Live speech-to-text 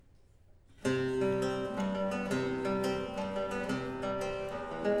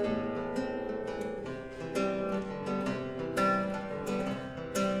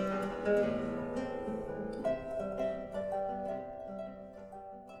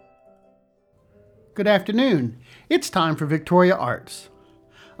Good afternoon. It's time for Victoria Arts.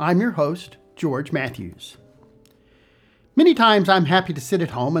 I'm your host, George Matthews. Many times I'm happy to sit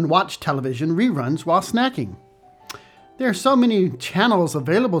at home and watch television reruns while snacking. There are so many channels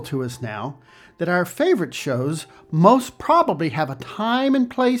available to us now that our favorite shows most probably have a time and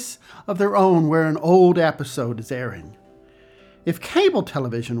place of their own where an old episode is airing. If cable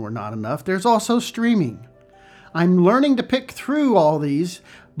television were not enough, there's also streaming. I'm learning to pick through all these,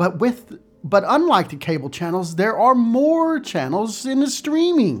 but unlike the cable channels, there are more channels in the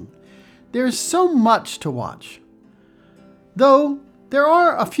streaming. There's so much to watch. Though there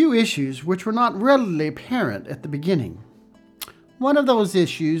are a few issues which were not readily apparent at the beginning. One of those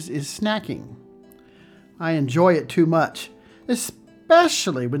issues is snacking. I enjoy it too much,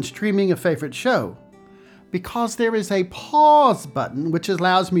 especially when streaming a favorite show, because there is a pause button which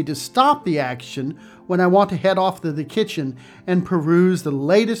allows me to stop the action when I want to head off to the kitchen and peruse the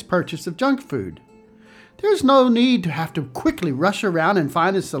latest purchase of junk food. There's no need to have to quickly rush around and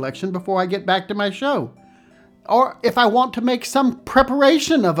find a selection before I get back to my show. Or if I want to make some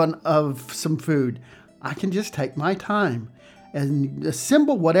preparation of some food, I can just take my time and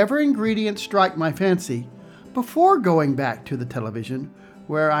assemble whatever ingredients strike my fancy before going back to the television,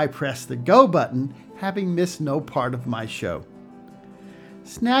 where I press the go button, having missed no part of my show.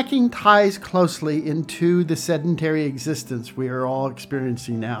 Snacking ties closely into the sedentary existence we are all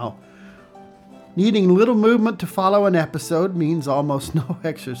experiencing now. Needing little movement to follow an episode means almost no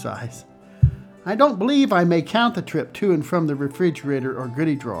exercise. I don't believe I may count the trip to and from the refrigerator or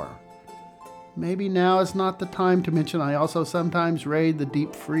goodie drawer. Maybe now is not the time to mention I also sometimes raid the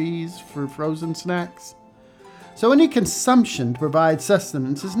deep freeze for frozen snacks. So any consumption to provide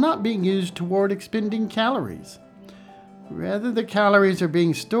sustenance is not being used toward expending calories. Rather, the calories are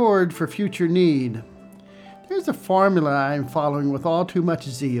being stored for future need. There's a formula I'm following with all too much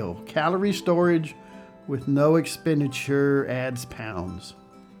zeal. Calorie storage with no expenditure adds pounds.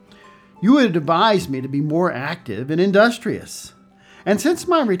 You would advise me to be more active and industrious. And since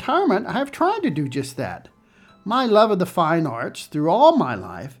my retirement, I have tried to do just that. My love of the fine arts through all my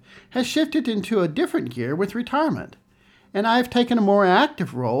life has shifted into a different gear with retirement, and I have taken a more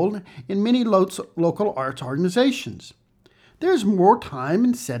active role in many local arts organizations. There's more time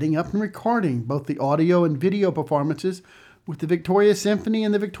in setting up and recording both the audio and video performances with the Victoria Symphony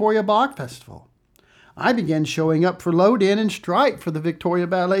and the Victoria Bach Festival. I began showing up for load-in and strike for the Victoria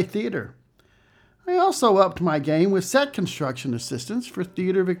Ballet Theatre. I also upped my game with set construction assistance for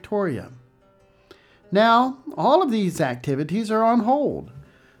Theatre Victoria. Now, all of these activities are on hold.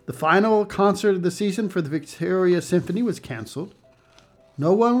 The final concert of the season for the Victoria Symphony was canceled.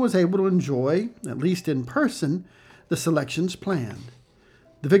 No one was able to enjoy, at least in person, the selections planned.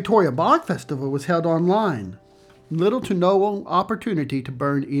 The Victoria Bach Festival was held online. Little to no opportunity to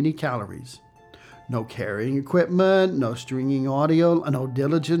burn any calories. No carrying equipment, no stringing audio, no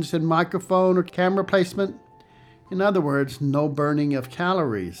diligence in microphone or camera placement. In other words, no burning of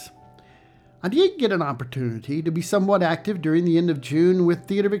calories. I did get an opportunity to be somewhat active during the end of June with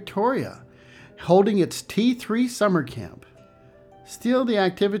Theatre Victoria, holding its T3 summer camp. Still, the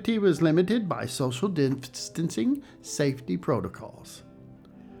activity was limited by social distancing safety protocols.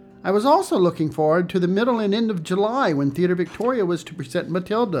 I was also looking forward to the middle and end of July when Theatre Victoria was to present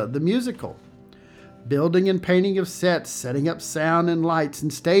Matilda, the musical. Building and painting of sets, setting up sound and lights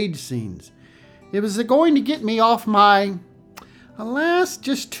and stage scenes. It was going to get me off my... Alas,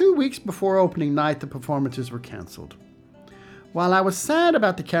 just 2 weeks before opening night, the performances were canceled. While I was sad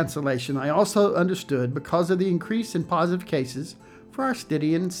about the cancellation, I also understood because of the increase in positive cases for our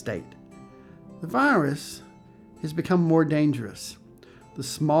city and state. The virus has become more dangerous. The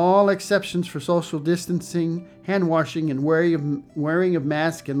small exceptions for social distancing, hand washing, and wearing of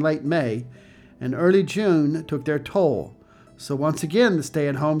masks in late May and early June took their toll. So once again, the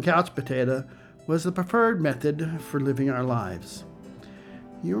stay-at-home couch potato was the preferred method for living our lives.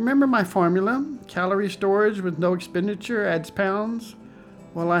 You remember my formula? Calorie storage with no expenditure adds pounds?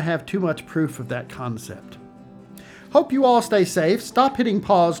 Well, I have too much proof of that concept. Hope you all stay safe. Stop hitting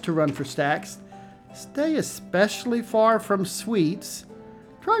pause to run for stacks. Stay especially far from sweets.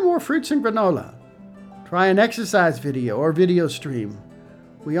 Try more fruits and granola. Try an exercise video or video stream.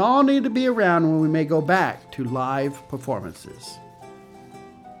 We all need to be around when we may go back to live performances.